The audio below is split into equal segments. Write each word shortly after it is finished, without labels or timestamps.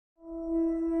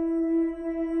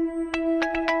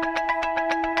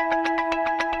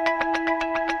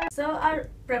our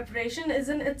preparation is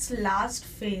in its last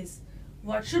phase.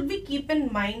 What should we keep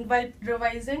in mind while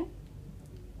revising?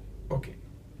 Okay.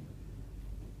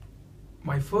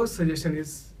 My first suggestion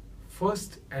is,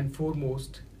 first and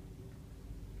foremost,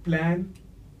 plan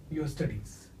your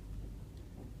studies.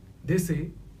 They say,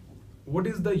 what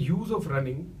is the use of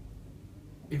running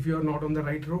if you are not on the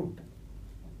right road?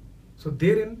 So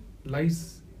therein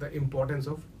lies the importance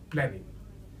of planning.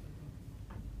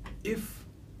 If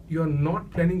you are not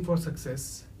planning for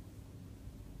success,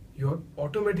 you are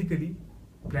automatically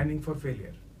planning for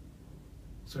failure.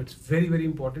 So it's very, very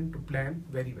important to plan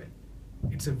very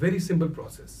well. It's a very simple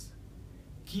process.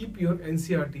 Keep your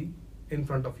NCERT in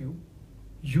front of you.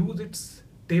 Use its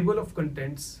table of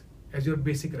contents as your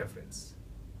basic reference.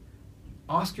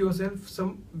 Ask yourself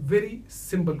some very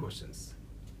simple questions.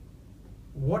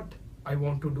 What I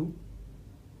want to do,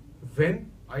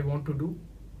 when I want to do,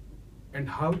 and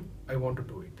how I want to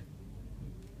do it.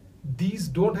 These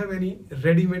don't have any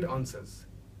ready-made answers.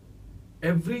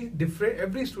 Every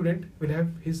student will have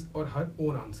his or her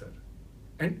own answer,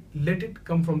 and let it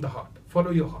come from the heart.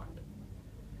 Follow your heart.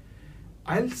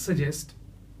 I'll suggest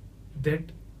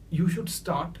that you should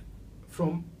start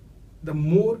from the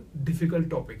more difficult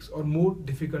topics or more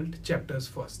difficult chapters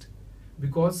first,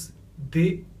 because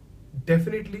they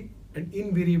definitely and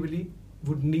invariably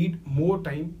would need more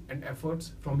time and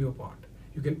efforts from your part.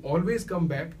 You can always come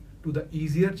back to the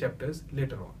easier chapters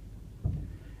later on.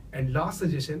 And last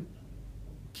suggestion,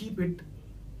 keep it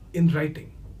in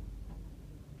writing.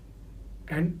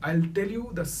 And I'll tell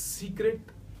you the secret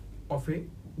of a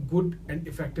good and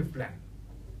effective plan.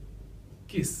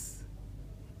 KISS.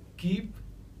 Keep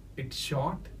it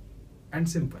short and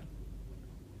simple.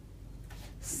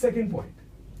 Second point,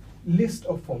 list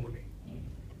of formulae.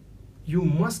 You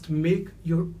must make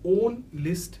your own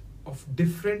list of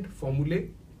different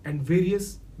formulae and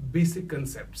various basic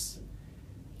concepts.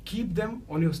 Keep them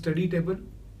on your study table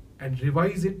and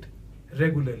revise it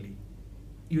regularly.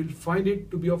 You will find it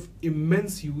to be of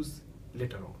immense use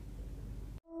later on.